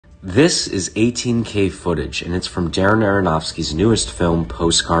This is 18K footage, and it's from Darren Aronofsky's newest film,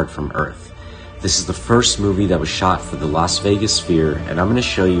 Postcard from Earth. This is the first movie that was shot for the Las Vegas Sphere, and I'm going to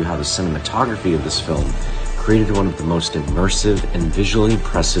show you how the cinematography of this film created one of the most immersive and visually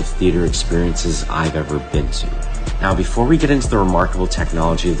impressive theater experiences I've ever been to. Now, before we get into the remarkable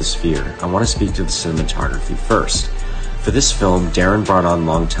technology of the Sphere, I want to speak to the cinematography first. For this film, Darren brought on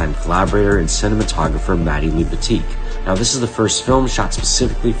longtime collaborator and cinematographer Maddie Libatique. Now, this is the first film shot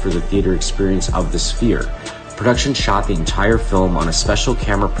specifically for the theater experience of the Sphere. Production shot the entire film on a special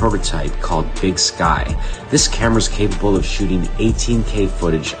camera prototype called Big Sky. This camera is capable of shooting 18K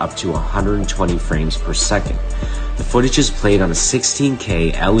footage up to 120 frames per second. The footage is played on a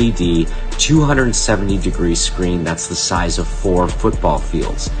 16K LED 270-degree screen that's the size of 4 football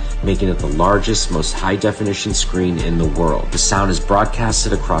fields, making it the largest, most high-definition screen in the world. The sound is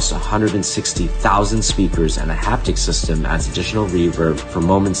broadcasted across 160,000 speakers, and a haptic system adds additional reverb for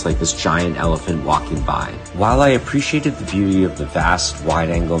moments like this giant elephant walking by. While I appreciated the beauty of the vast,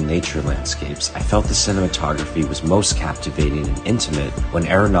 wide-angle nature landscapes, I felt the cinematography was most captivating and intimate when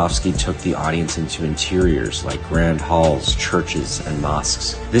Aranofsky took the audience into interiors like grand halls, churches, and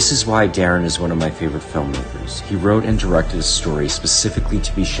mosques. This is why Darren is one of my favorite filmmakers. He wrote and directed a story specifically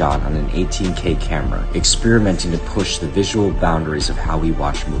to be shot on an 18K camera, experimenting to push the visual boundaries of how we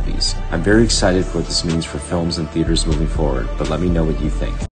watch movies. I'm very excited for what this means for films and theaters moving forward, but let me know what you think.